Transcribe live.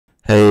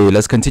Hey,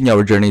 let's continue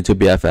our journey to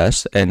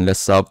BFS and let's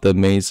solve the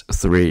maze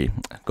 3.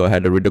 Go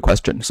ahead and read the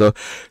question. So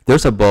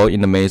there's a ball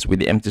in the maze with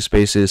the empty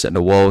spaces and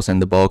the walls,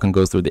 and the ball can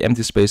go through the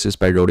empty spaces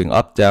by rolling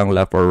up, down,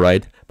 left, or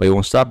right, but it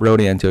won't stop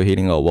rolling until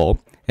hitting a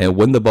wall. And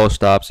when the ball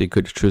stops, you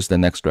could choose the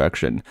next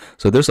direction.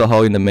 So there's a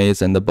hole in the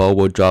maze and the ball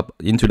will drop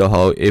into the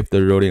hole if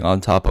they're rolling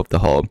on top of the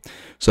hole.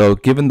 So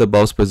given the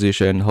ball's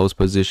position, hole's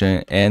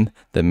position, and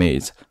the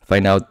maze,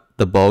 find out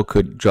the ball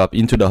could drop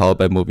into the hole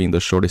by moving the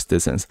shortest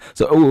distance.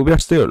 So we are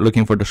still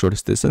looking for the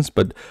shortest distance,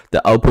 but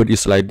the output is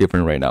slightly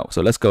different right now.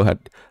 So let's go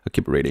ahead and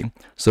keep reading.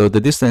 So the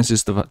distance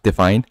is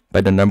defined by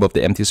the number of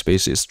the empty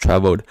spaces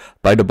traveled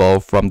by the ball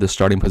from the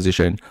starting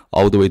position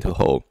all the way to the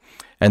hole.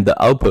 And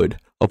the output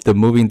of the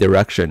moving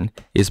direction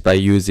is by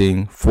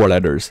using 4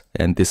 letters,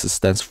 and this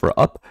stands for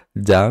up,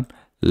 down,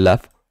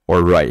 left,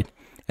 or right.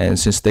 And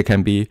since there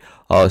can be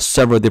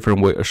several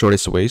different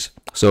shortest ways,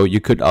 so you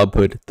could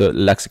output the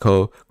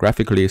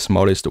lexicographically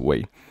smallest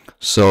way.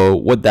 So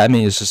what that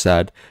means is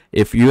that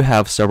if you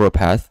have several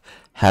paths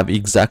have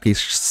exactly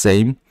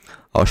same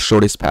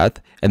shortest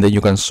path, and then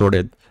you can sort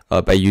it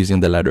by using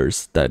the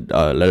letters, that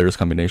letters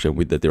combination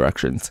with the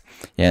directions.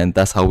 And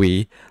that's how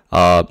we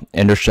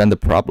understand the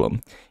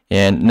problem.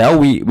 And now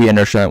we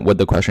understand what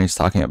the question is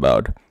talking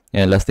about,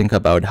 and let's think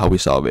about how we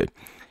solve it.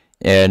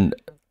 And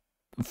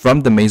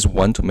from the maze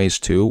 1 to maze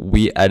 2,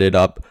 we added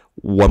up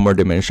one more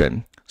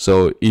dimension.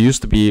 So it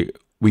used to be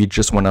we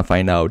just want to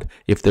find out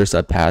if there's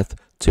a path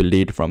to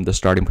lead from the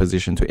starting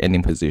position to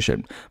ending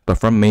position. But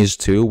from maze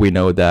 2, we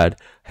know that,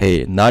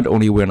 hey, not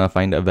only we're going to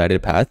find a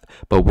valid path,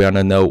 but we're going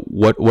to know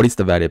what is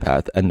the valid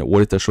path and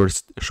what is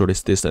the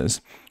shortest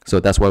distance. So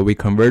that's why we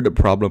convert the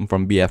problem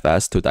from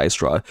BFS to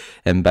Dijkstra.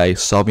 And by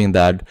solving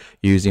that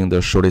using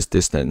the shortest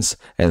distance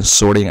and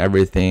sorting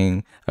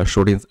everything,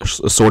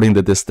 sorting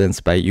the distance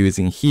by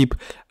using heap,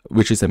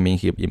 which is a main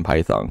heap in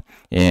Python.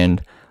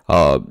 And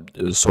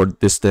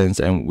sort distance,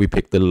 and we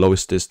pick the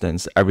lowest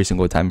distance every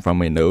single time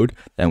from a node,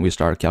 and we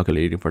start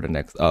calculating for the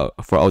next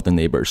for all the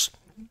neighbors.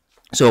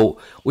 So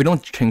we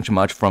don't change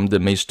much from the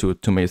maze 2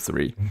 to maze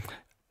 3,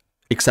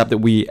 except that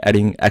we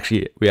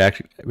actually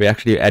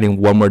adding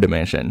one more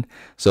dimension.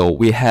 So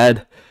we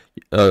had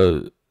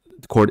 2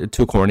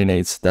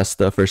 coordinates, that's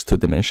the first 2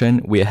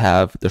 dimension. We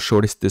have the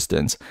shortest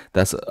distance,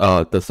 that's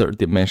the 3rd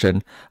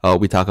dimension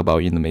we talk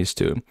about in the maze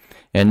 2.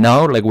 And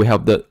now we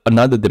have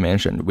another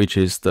dimension, which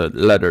is the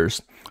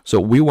letters.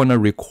 So we want to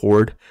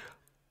record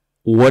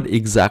what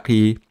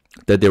exactly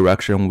the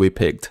direction we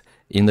picked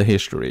in the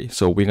history.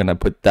 So we're gonna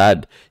put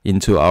that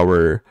into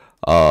our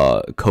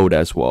code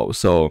as well.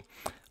 So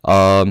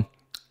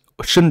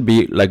shouldn't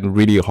be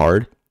really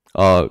hard.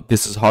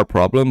 This is a hard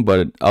problem,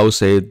 but I would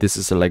say this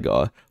is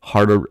a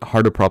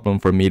harder problem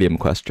for medium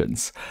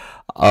questions.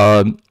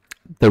 The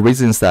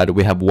reason is that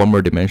we have one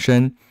more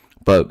dimension,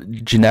 but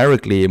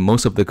generically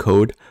most of the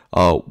code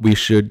we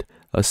should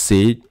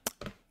see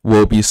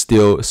will be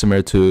still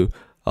similar to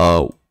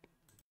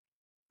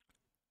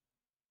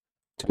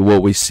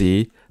what we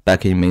see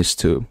back in maze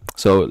 2.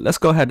 So let's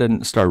go ahead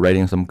and start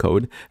writing some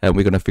code, and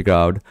we're gonna figure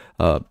out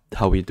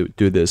how we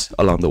do this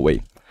along the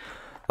way.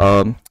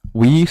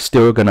 We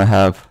still gonna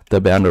have the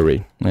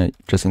boundary, right,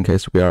 just in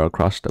case we are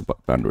across the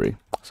boundary.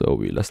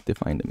 So let's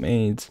define the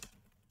maze,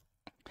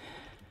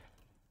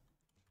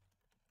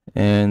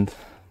 and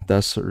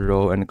that's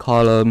row and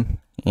column,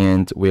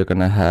 and we're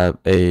gonna have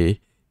a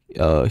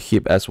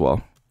heap as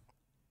well.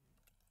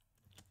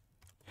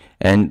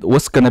 And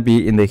what's gonna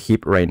be in the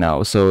heap right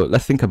now? So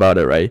let's think about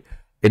it, right?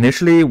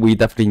 Initially, we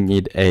definitely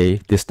need a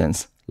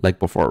distance like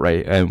before,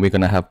 right? And we're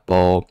gonna have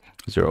ball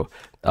 0.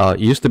 It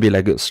used to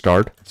be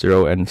start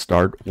 0 and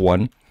start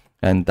 1,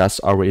 and that's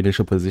our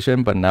initial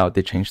position, but now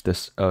they changed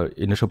this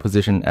initial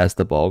position as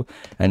the ball,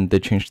 and they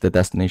changed the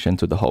destination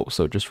to the hole.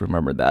 So just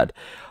remember that.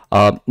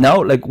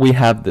 Now we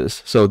have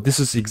this, so this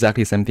is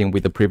exactly the same thing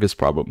with the previous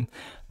problem,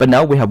 but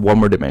now we have one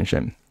more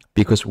dimension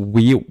because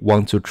we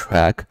want to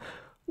track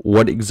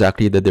what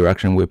exactly the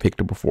direction we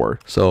picked before.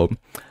 So,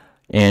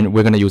 and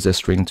we're gonna use a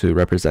string to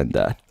represent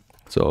that.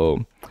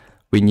 So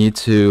we need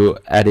to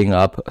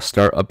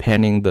start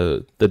appending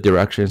the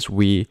directions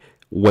we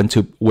went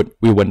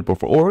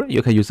before, or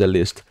you can use a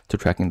list to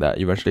tracking that.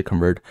 Eventually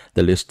convert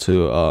the list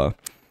to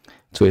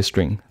a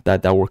string.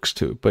 That works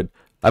too. But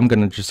I'm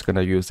just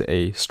gonna use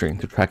a string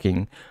to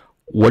tracking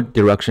what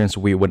directions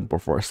we went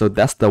before. So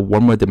that's the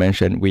one more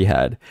dimension we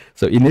had.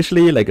 So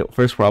initially,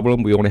 first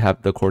problem, we only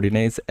have the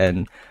coordinates,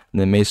 and in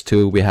the maze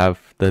 2 we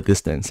have the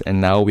distance, and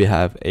now we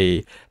have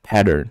a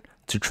pattern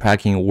to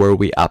tracking where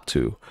we up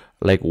to,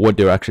 what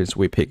directions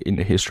we pick in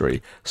the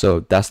history.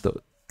 So that's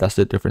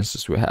the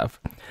differences we have,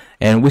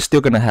 and we're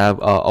still gonna have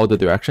all the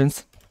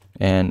directions.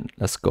 And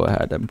let's go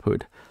ahead and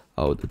put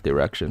all the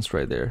directions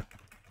right there,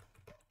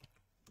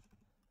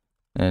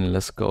 and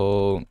let's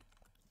go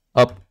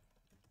up,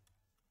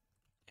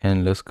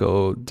 and let's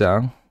go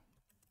down,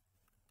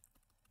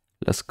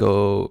 let's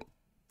go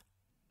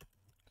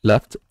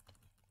left,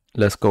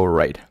 let's go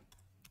right.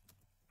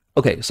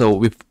 Okay, so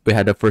we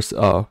had the first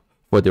 4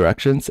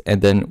 directions,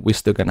 and then we're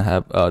still gonna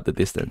have the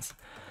distance.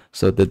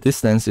 So the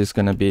distance is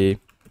gonna be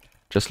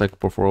just like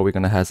before, we're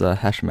gonna have a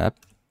hash map,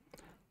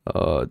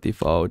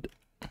 default,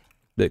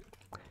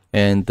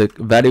 and the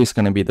value is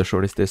gonna be the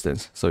shortest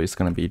distance, so it's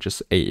gonna be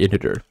just a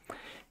integer.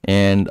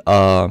 And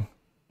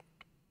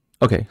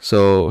okay,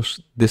 so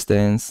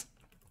distance,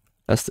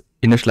 let's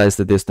initialize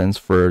the distance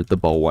for the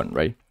ball one,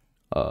 right?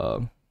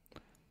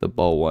 The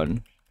ball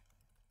one,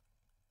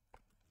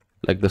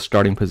 like the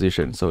starting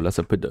position. So let's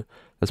put a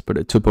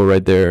tuple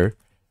right there,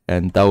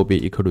 and that will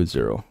be equal to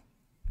 0.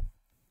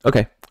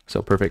 Okay,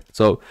 so perfect.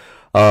 So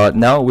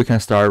now we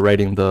can start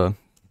writing the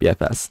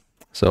BFS.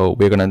 So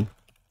we're gonna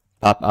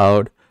pop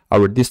out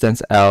our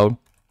distance L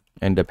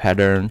and the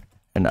pattern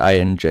and I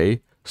and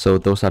J. So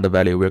those are the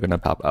value we're gonna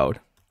pop out,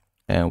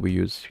 and we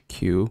use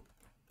Q,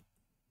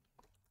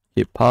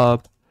 heap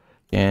pop,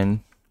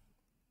 and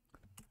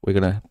we're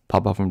gonna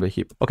pop out from the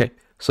heap. Okay,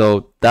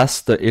 so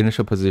that's the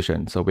initial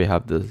position. So we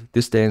have the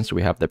distance,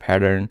 we have the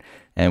pattern,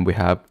 and we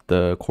have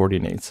the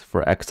coordinates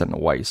for X and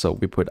Y. So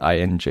we put I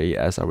and J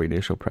as our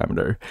initial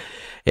parameter.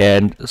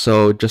 And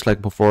so just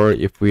like before,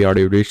 if we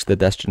already reached the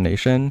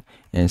destination,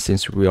 and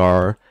since we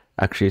are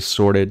actually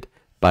sorted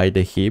by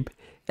the heap,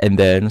 and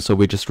then so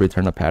we just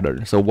return a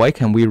pattern. So why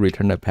can we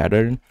return a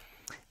pattern?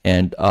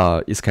 And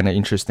it's kind of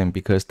interesting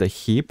because the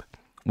heap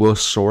will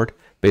sort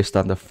based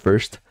on the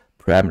first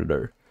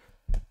parameter.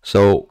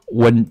 So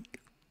when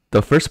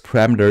the first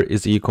parameter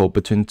is equal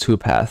between two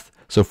paths,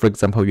 so for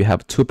example, you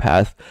have two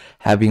paths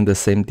having the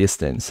same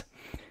distance,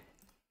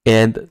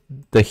 and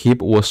the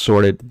heap was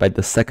sorted by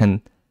the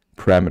second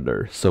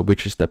parameter, so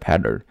which is the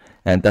pattern.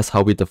 And that's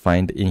how we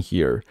defined in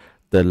here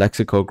the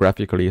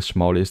lexicographically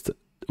smallest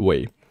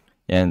way,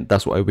 and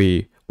that's why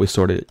we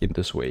sort it in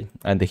this way,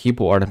 and the heap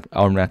will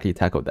automatically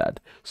tackle that.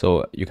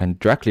 So you can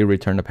directly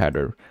return the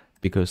pattern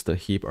because the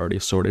heap already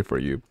sorted for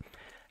you.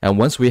 And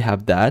once we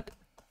have that,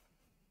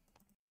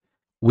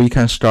 we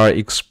can start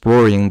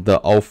exploring the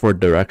all four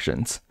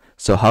directions.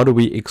 So how do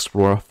we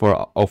explore for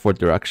all four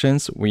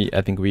directions?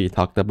 I think we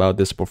talked about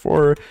this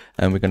before,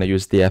 and we're gonna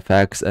use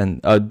dfx,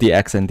 and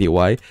dx and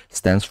dy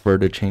stands for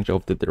the change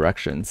of the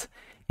directions.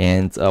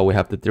 And we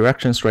have the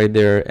directions right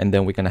there, and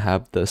then we're gonna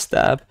have the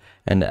step,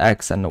 and the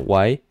x and the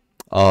y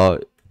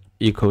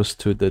equals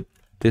to the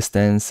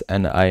distance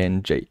and I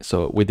and j.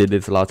 So we did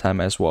this a lot of time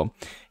as well.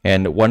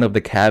 And one of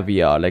the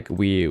caveat, like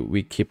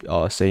we keep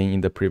saying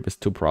in the previous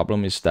two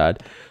problem, is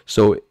that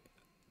so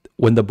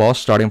when the ball's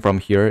starting from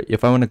here,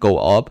 if I want to go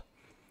up,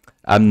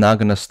 I'm not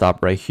gonna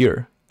stop right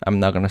here. I'm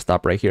not gonna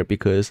stop right here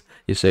because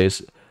it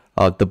says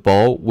the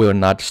ball will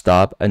not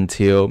stop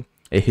until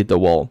it hit the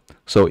wall.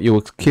 So it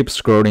will keep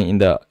scrolling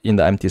in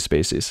the empty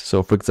spaces.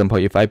 So for example,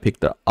 if I pick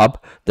the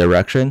up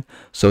direction,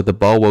 so the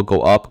ball will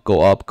go up,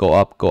 go up, go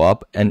up, go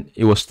up, and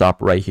it will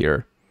stop right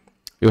here.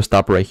 It will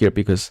stop right here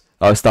because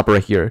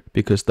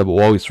the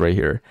wall is right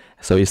here.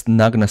 So it's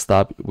not gonna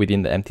stop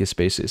within the empty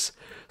spaces.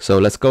 So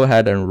let's go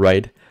ahead and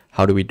write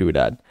how do we do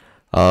that.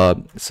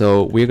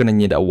 So we're gonna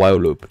need a while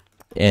loop,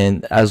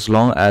 and as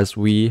long as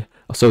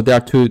so there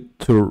are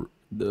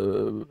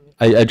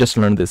I just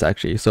learned this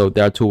actually. So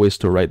there are two ways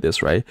to write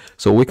this, right?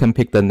 So we can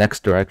pick the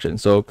next direction.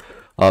 So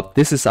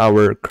this is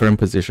our current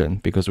position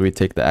because we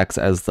take the x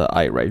as the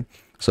I, right?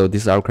 So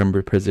this is our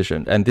current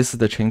position, and this is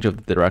the change of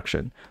the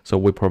direction. So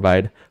we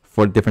provide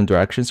for different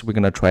directions. We're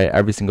gonna try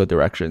every single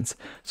directions.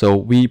 So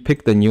we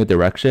pick the new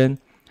direction,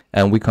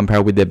 and we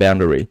compare with the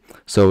boundary.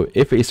 So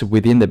if it's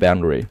within the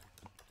boundary,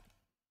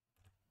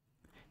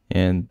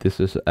 and this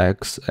is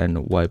x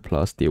and y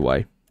plus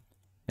dy,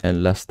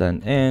 and less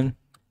than n.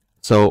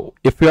 So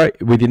if we are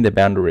within the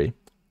boundary,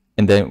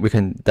 and then we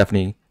can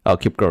definitely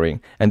keep going.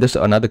 And this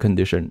another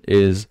condition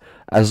is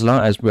as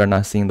long as we are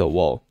not seeing the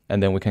wall,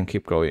 and then we can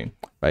keep going,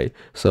 right?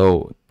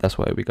 So that's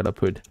why we gotta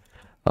put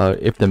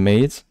if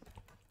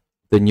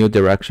the new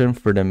direction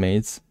for the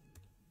maze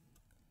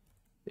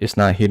is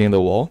not hitting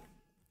the wall,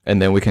 and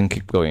then we can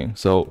keep going.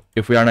 So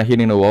if we are not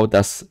hitting the wall,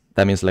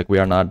 that means like we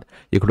are not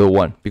equal to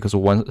 1 because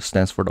 1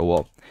 stands for the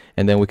wall.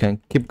 And then we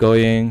can keep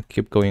going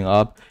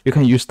up. You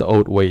can use the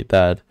old way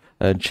that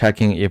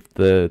checking if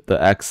the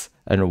x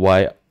and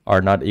y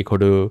are not equal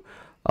to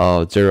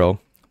 0.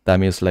 That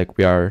means like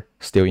we are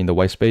still in the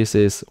white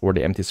spaces or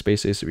the empty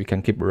spaces. We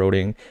can keep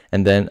rolling,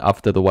 and then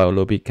after the while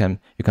loop, you can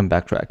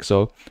backtrack.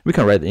 So we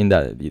can write in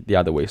that the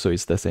other way. So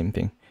it's the same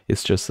thing.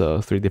 It's just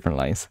 3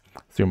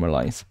 more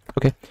lines.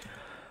 Okay.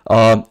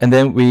 And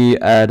then we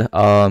add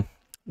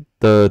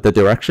the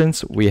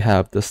directions. We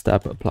have the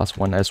step plus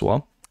 1 as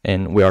well,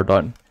 and we are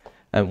done.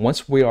 And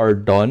once we are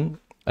done,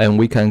 and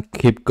we can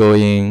keep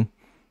going.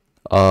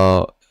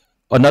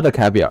 Another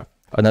caveat.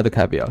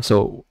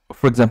 So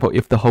for example,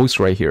 if the hole is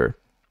right here,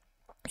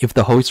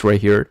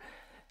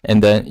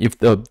 and then if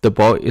the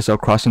ball is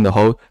crossing the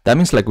hole, that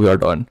means like we are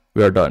done.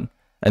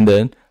 And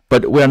then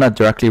but we are not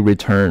directly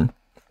return,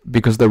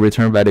 because the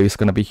return value is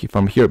going to be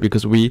from here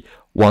because we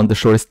want the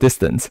shortest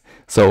distance.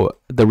 So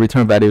the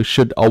return value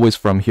should always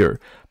from here.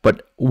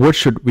 But what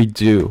should we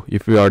do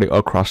if we already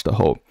across the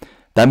hole?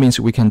 That means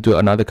we can do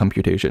another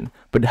computation.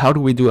 But how do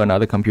we do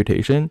another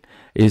computation?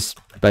 Is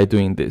by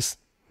doing this.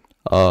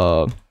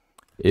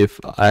 If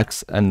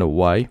x and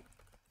y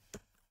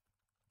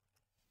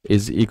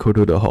is equal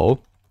to the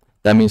whole,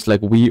 that means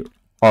like we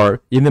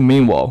are in the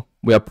main wall,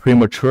 we are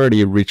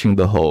prematurely reaching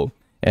the hole,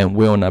 and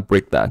we want to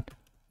break that.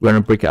 We're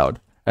going to break out.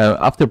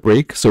 After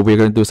break, so we're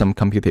going to do some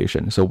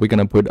computation. So we're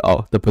going to put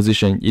the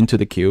position into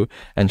the queue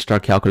and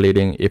start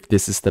calculating if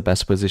this is the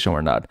best position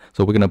or not.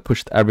 So we're going to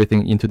push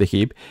everything into the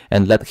heap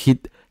and let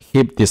heap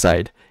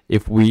decide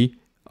if we,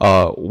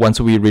 once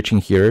we reaching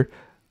here,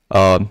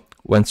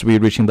 once we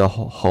reaching the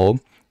hole,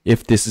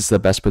 if this is the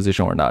best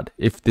position or not,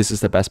 if this is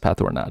the best path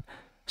or not.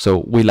 So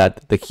we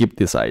let the heap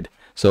decide.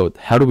 So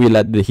how do we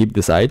let the heap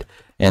decide?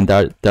 And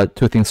there are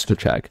two things to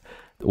check.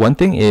 One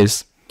thing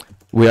is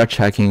we are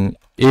checking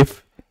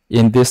if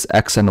in this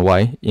x and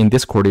y, in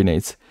this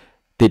coordinates,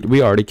 did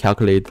we already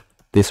calculate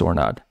this or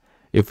not?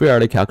 If we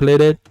already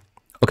calculated,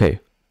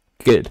 okay,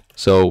 good.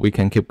 So we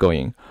can keep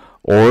going.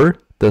 Or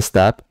the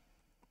step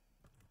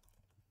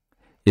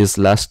is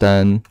less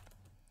than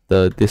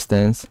the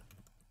distance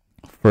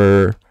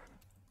for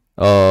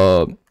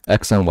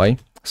x and y.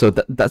 So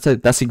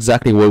that's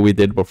exactly what we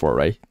did before,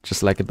 right?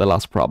 Just like the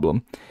last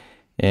problem.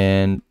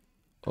 And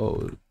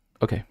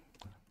okay,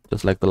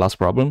 just like the last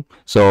problem.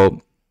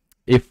 So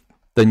if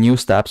the new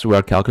steps we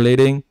are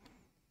calculating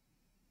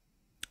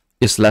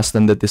is less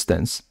than the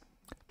distance,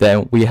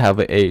 then we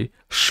have a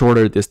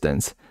shorter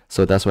distance.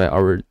 So that's why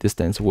our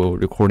distance will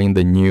recording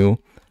the new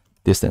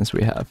distance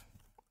we have.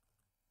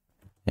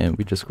 And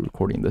we just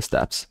recording the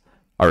steps.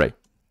 All right.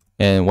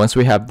 And once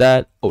we have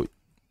that,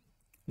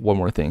 one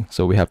more thing.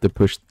 So we have to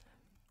push,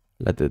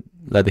 let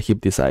the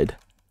heap decide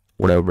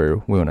whatever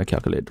we want to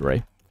calculate,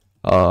 right?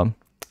 And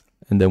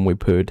then we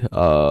put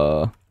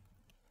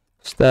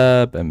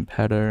step and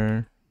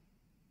pattern.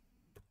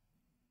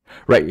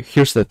 Right,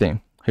 here's the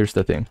thing.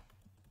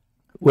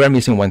 We're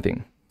missing one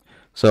thing.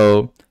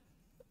 So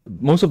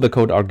most of the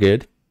code are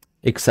good,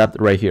 except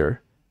right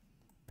here,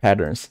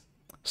 patterns.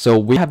 So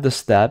we have the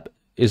step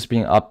is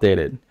being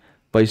updated,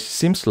 but it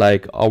seems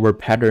like our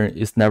pattern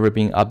is never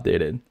being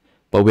updated.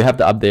 But we have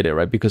to update it,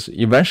 right? Because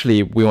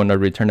eventually we want to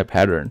return a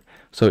pattern.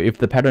 So if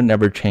the pattern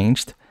never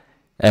changed,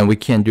 and we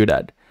can't do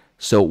that.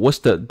 So what's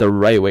the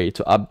right way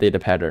to update a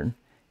pattern?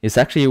 It's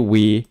actually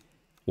we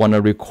want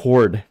to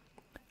record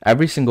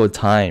every single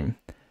time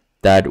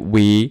that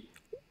we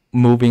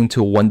move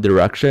into one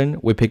direction,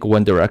 we pick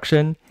one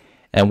direction,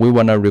 and we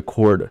want to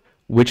record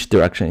which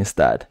direction is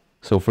that.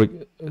 So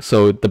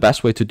the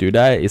best way to do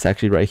that is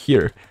actually right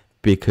here,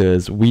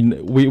 because we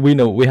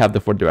know we have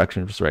the 4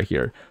 directions right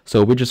here.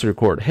 So we just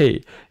record,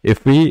 hey,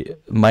 if we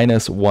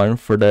 -1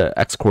 for the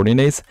x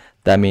coordinates,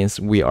 that means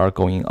we are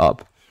going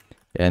up,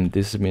 and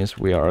this means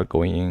we are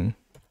going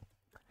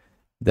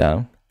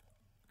down,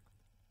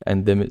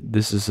 and then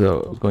this is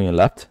going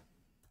left,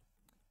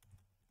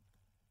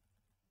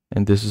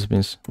 and this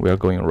means we are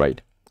going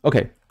right.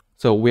 Okay,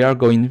 so we are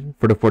going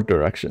for the 4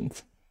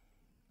 directions,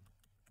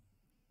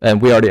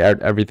 and we already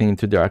add everything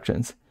into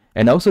directions.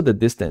 And also the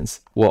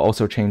distance will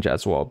also change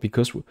as well,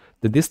 because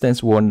the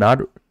distance will not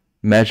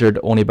measured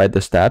only by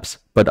the steps,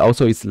 but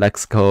also it's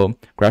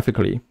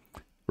lexicographically,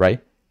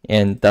 right?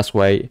 And that's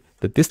why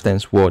the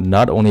distance will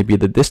not only be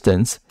the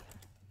distance.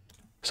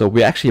 So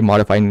we're actually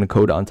modifying the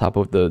code on top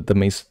of the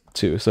maze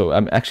 2. So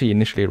I'm actually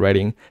initially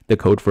writing the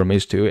code for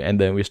maze 2, and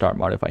then we start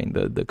modifying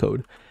the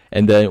code.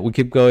 And then we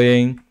keep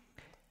going.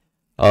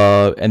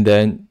 And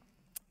then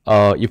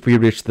if we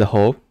reach the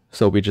hole,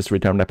 so we just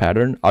return the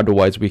pattern.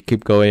 Otherwise, we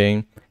keep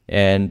going.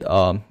 And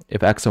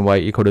if x and y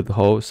equal to the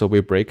whole, so we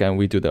break and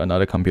we do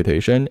another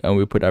computation, and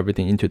we put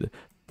everything into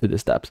the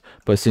steps.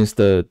 But since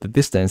the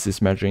distance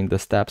is measuring the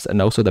steps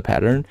and also the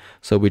pattern,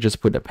 so we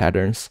just put the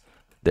patterns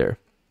there.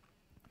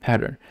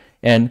 Pattern.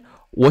 And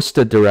what's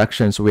the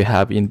directions we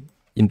have in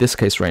this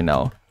case right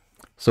now?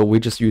 So we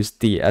just use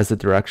D as the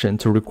direction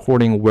to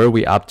recording where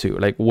we up to,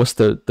 like what's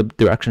the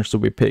directions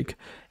we pick.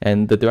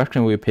 And the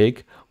direction we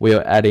pick, we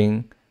are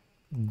adding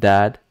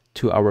that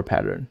to our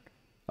pattern.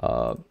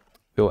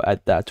 We'll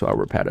add that to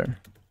our pattern.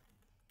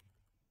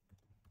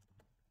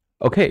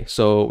 Okay,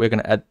 so we're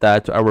gonna add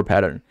that to our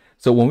pattern.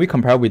 So when we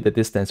compare with the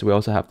distance, we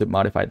also have to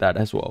modify that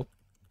as well.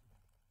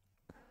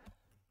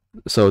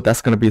 So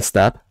that's gonna be a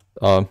step,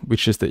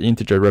 which is the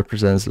integer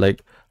represents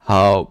like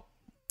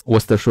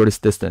what's the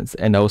shortest distance,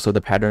 and also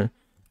the pattern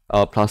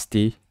plus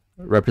D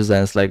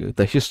represents like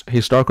the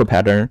historical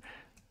pattern,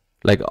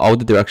 like all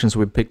the directions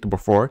we picked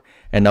before,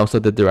 and also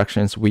the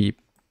directions we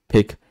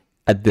pick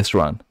at this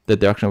run, the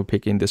direction we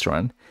pick in this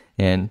run,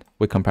 and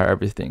we compare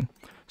everything.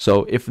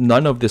 So if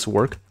none of this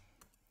work,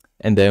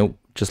 and then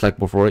just like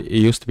before, it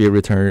used to be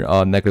return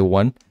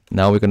 -1,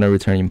 now we're gonna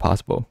return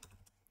impossible.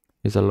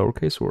 Is that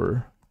lowercase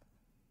or?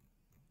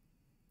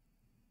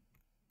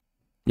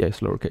 Yeah, it's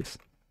lowercase.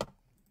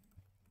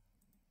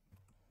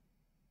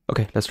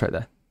 Okay, let's try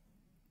that.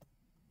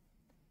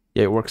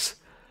 Yeah, it works.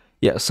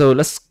 Yeah, so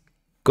let's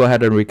go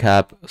ahead and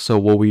recap. So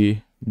what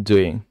we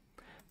doing?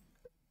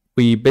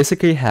 We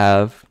basically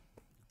have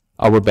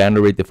our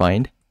boundary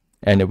defined,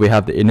 and we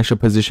have the initial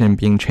position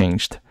being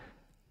changed.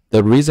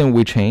 The reason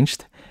we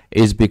changed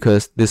is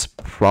because this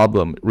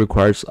problem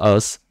requires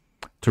us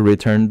to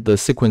return the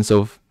sequence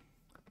of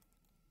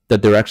the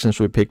directions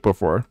we picked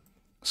before.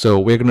 So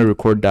we're going to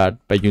record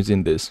that by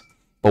using this.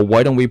 But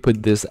why don't we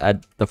put this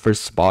at the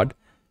first spot?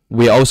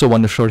 We also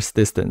want the shortest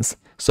distance.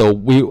 So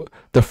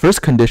the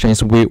first condition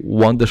is we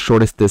want the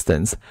shortest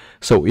distance.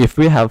 So if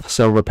we have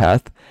server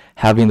path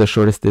having the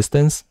shortest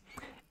distance,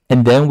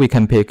 and then we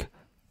can pick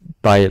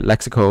by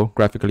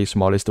lexicographically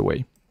smallest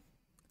way.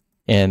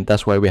 And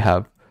that's why we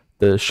have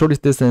the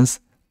shortest distance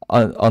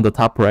on the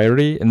top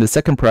priority, and the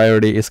second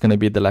priority is going to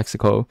be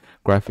the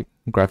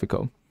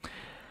graphical.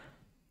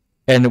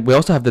 And we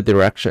also have the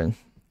direction.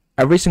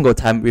 Every single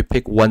time we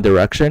pick one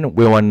direction,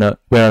 we wanna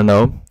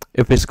know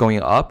if it's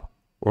going up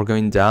or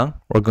going down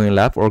or going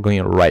left or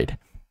going right.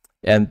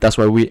 And that's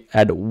why we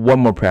add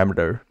one more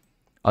parameter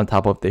on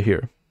top of the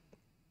here.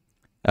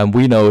 And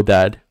we know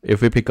that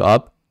if we pick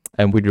up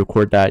and we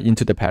record that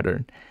into the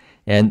pattern,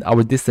 and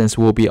our distance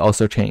will be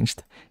also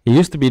changed. It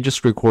used to be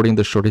just recording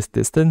the shortest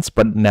distance,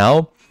 but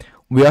now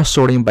we are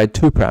sorting by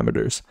two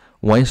parameters.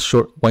 One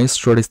is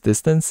shortest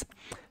distance,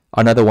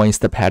 another one is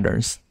the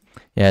patterns.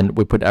 And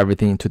we put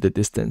everything into the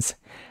distance.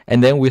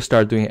 And then we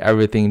start doing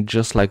everything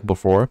just like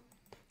before.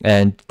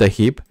 And the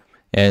heap,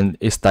 and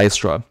it's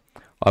Dijkstra.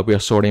 We are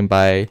sorting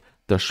by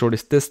the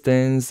shortest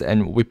distance,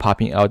 and we're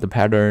popping out the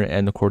pattern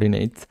and the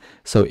coordinates.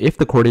 So if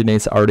the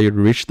coordinates already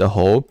reach the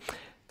hole,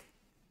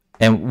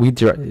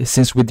 and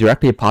since we're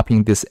directly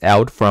popping this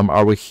out from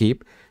our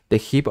heap, the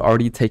heap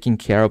already taking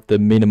care of the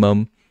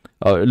minimum,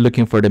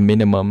 looking for the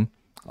minimum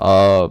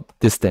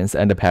distance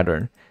and the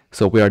pattern.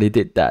 So we already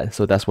did that.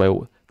 So that's why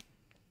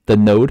the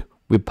node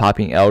we're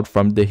popping out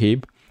from the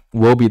heap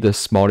will be the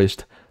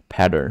smallest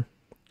pattern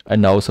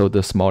and also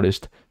the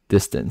smallest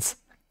distance.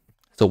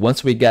 So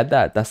once we get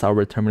that, that's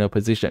our terminal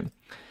position.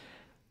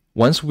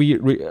 Once we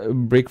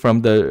break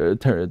from the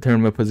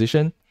terminal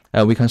position,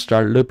 we can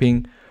start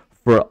looping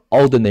for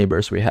all the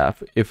neighbors we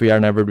have if we are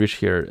never reached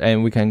here,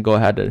 and we can go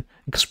ahead and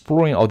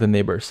exploring all the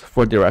neighbors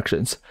for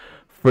directions.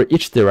 For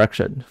each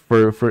direction,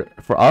 for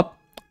up,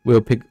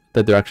 we'll pick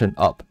the direction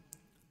up.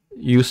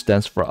 U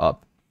stands for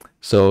up.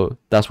 So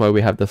that's why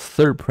we have the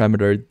third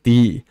parameter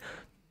D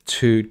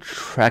to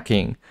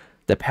tracking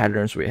the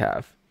patterns we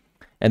have.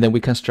 And then we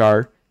can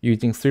start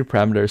using three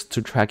parameters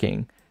to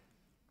tracking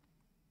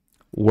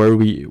where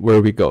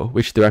we go,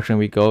 which direction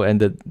we go, and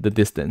the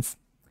distance.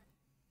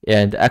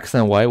 And X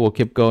and Y will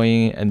keep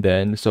going, and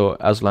then so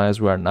as long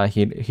as we are not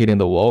hitting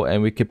the wall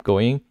and we keep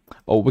going,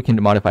 or we can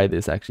modify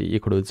this actually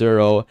equal to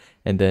 0,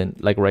 and then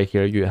like right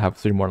here you have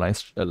 3 more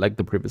lines like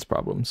the previous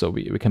problem, so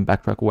we can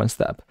backtrack one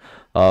step.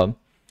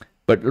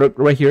 But look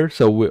right here,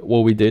 so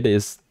what we did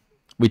is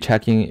we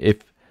checking if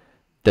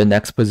the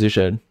next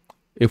position,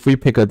 if we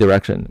pick a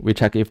direction, we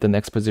check if the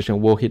next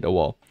position will hit the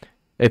wall.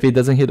 If it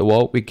doesn't hit the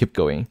wall, we keep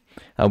going,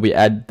 and we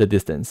add the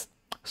distance.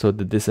 So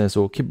the distance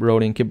will keep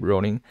rolling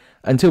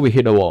until we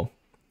hit a wall,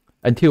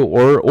 until we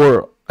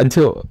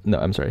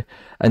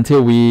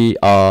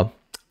are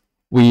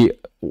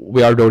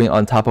rolling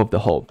on top of the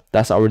hole.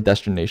 That's our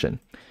destination.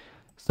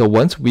 So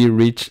once we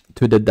reach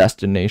to the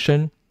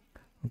destination,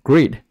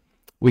 great,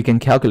 we can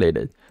calculate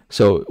it.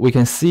 So we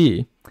can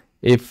see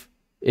if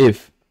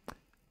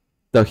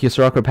the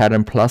historical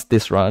pattern plus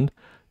this round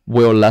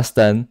will less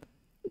than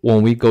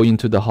when we go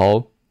into the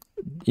hole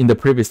in the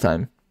previous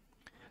time.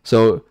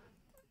 So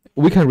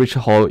we can reach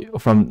a hole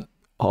from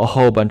a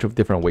whole bunch of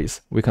different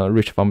ways. We can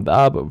reach from the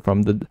up,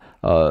 from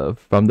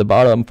the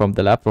bottom, from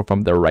the left, or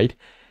from the right.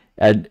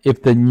 And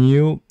if the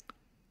new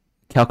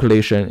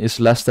calculation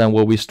is less than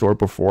what we stored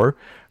before,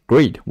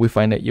 great, we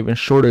find an even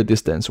shorter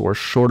distance or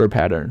shorter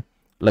pattern,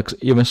 like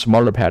even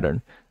smaller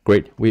pattern.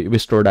 Great, we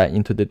store that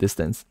into the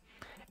distance,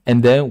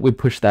 and then we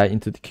push that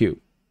into the queue.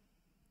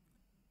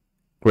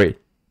 Great.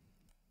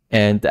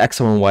 And the X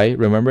and Y,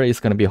 remember, it's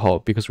going to be hole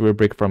because we'll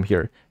break from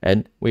here,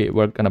 and we're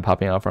going to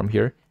popping out from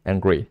here,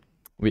 and great,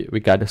 we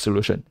got the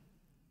solution.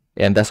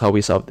 And that's how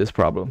we solve this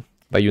problem,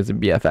 by using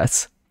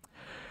BFS.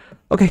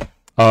 Okay,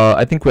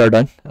 I think we are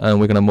done, and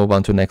we're going to move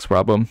on to the next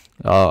problem.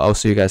 I'll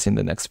see you guys in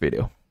the next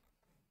video.